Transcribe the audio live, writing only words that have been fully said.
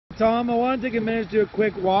Tom. I want to take a minute to do a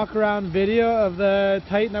quick walk around video of the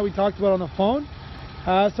Titan that we talked about on the phone.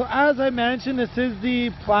 So as I mentioned, this is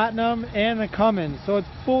the Platinum and the Cummins, so it's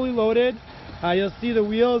fully loaded. You'll see the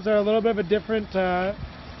wheels are a little bit of a different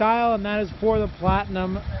style, and that is for the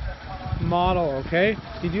Platinum model. Okay,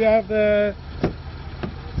 you do have the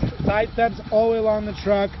side steps all the way along the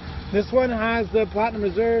truck. This one has the Platinum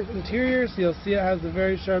Reserve interior, so you'll see it has the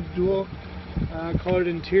very sharp dual colored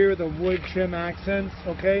interior with the wood trim accents.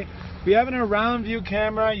 Okay, we have an around view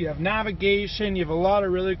camera, you have navigation, you have a lot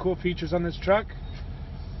of really cool features on this truck.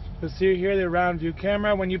 You'll see here the around view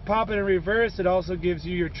camera. When you pop it in reverse, it also gives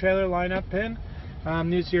you your trailer lineup pin.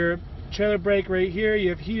 There's your trailer brake right here. You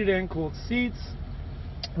have heated and cooled seats,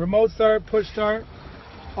 remote start, push start,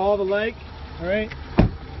 all the like. All right.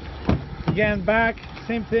 Again, back,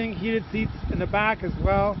 same thing, heated seats in the back as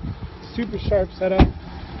well. Super sharp setup.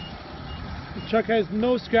 The truck has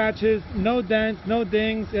no scratches, no dents, no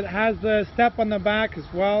dings. It has the step on the back as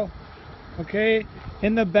well. Okay,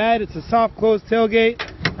 in the bed, it's a soft closed tailgate.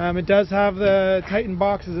 It does have the Titan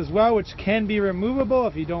boxes as well, which can be removable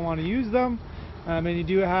if you don't want to use them. And you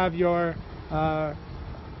do have your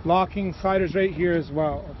locking sliders right here as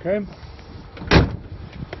well. Okay.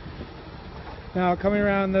 Now coming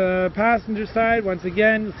around the passenger side, once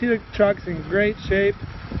again, you'll see the truck's in great shape.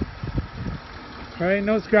 Alright,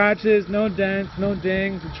 no scratches, no dents, no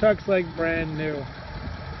dings. The truck's like brand new.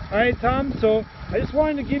 Alright, Tom, so I just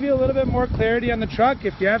wanted to give you a little bit more clarity on the truck.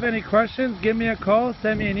 If you have any questions, give me a call,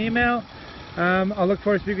 send me an email. I'll look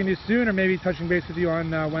forward to speaking to you soon, or maybe touching base with you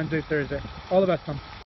on Wednesday, Thursday. All the best, Tom.